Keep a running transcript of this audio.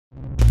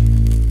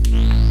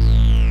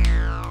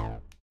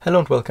Hello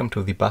and welcome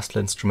to the Bastl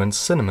Instruments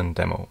Cinnamon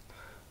demo.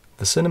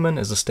 The Cinnamon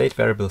is a state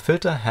variable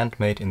filter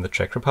handmade in the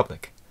Czech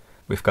Republic.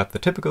 We've got the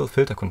typical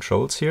filter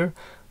controls here,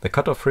 the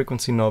cutoff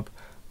frequency knob,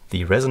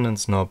 the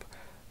resonance knob,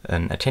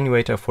 an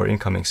attenuator for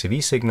incoming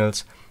CV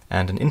signals,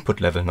 and an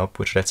input level knob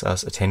which lets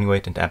us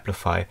attenuate and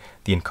amplify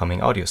the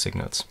incoming audio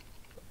signals.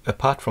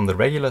 Apart from the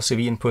regular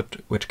CV input,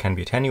 which can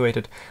be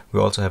attenuated,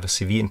 we also have a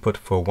CV input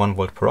for 1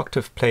 volt per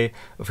octave play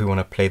if we want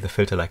to play the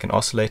filter like an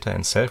oscillator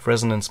in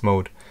self-resonance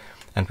mode.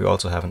 And we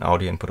also have an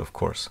audio input, of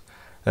course.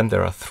 Then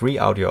there are 3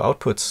 audio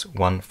outputs,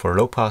 one for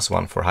low pass,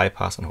 one for high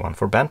pass, and one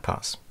for band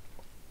pass.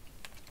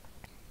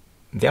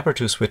 The upper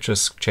 2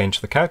 switches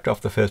change the character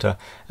of the filter,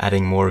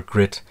 adding more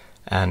grit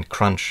and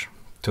crunch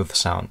to the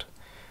sound.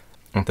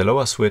 And the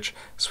lower switch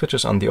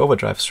switches on the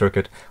overdrive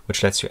circuit,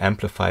 which lets you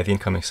amplify the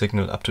incoming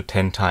signal up to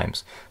 10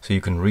 times, so you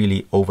can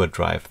really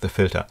overdrive the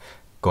filter,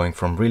 going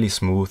from really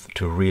smooth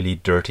to really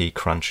dirty,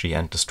 crunchy,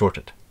 and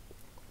distorted.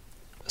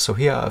 So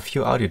here are a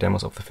few audio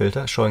demos of the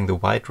filter showing the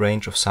wide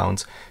range of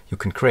sounds you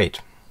can create.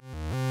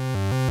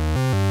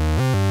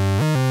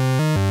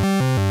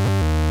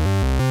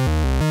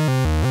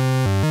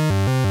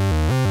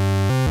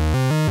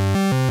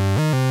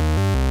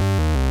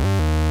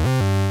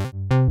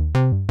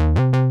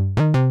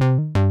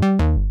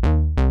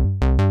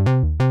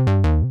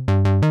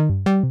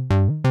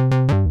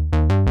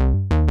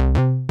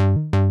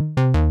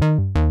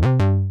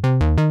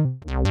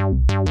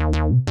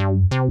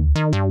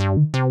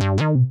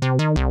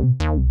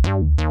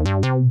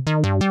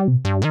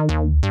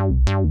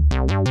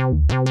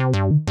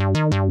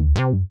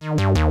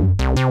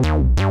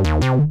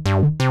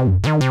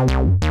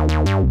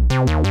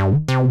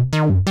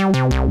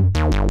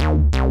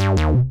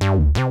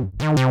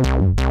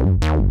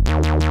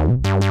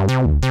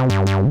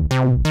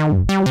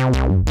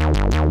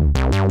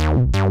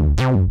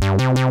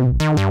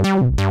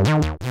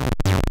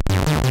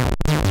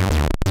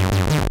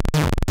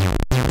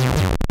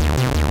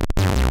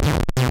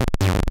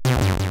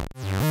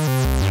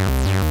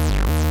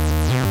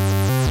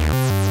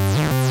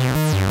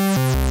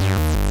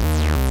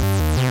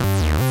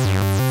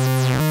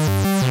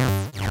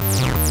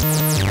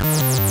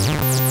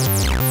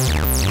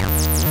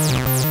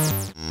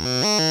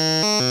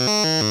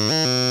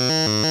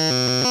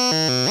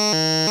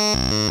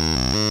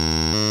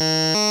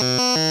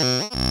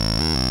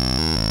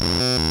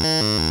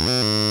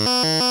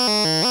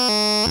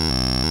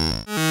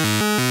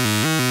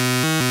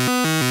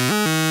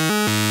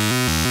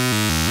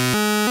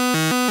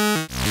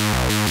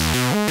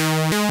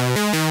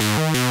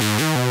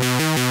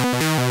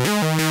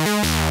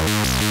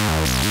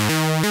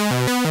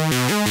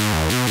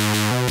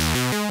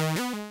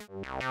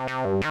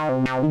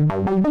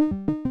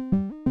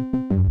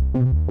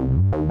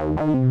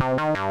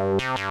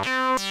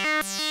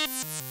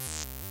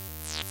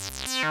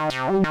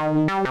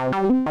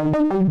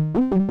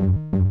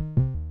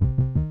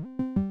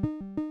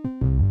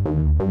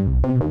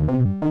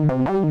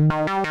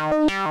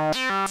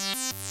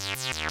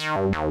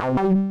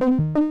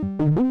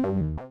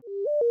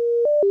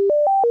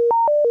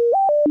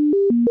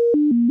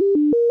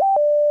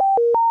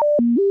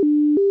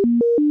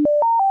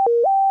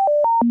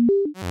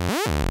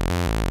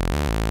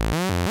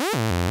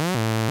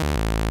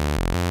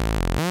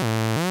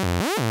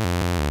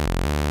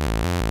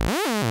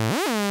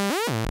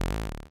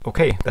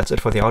 Okay, that's it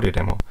for the audio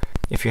demo.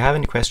 If you have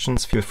any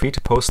questions, feel free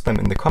to post them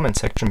in the comment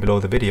section below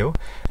the video,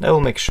 and I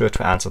will make sure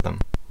to answer them.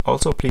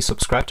 Also, please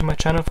subscribe to my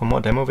channel for more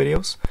demo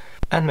videos,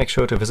 and make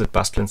sure to visit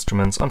Bastl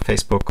Instruments on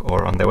Facebook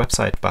or on their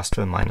website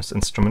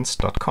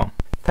bastl-instruments.com.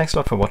 Thanks a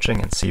lot for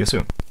watching and see you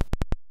soon.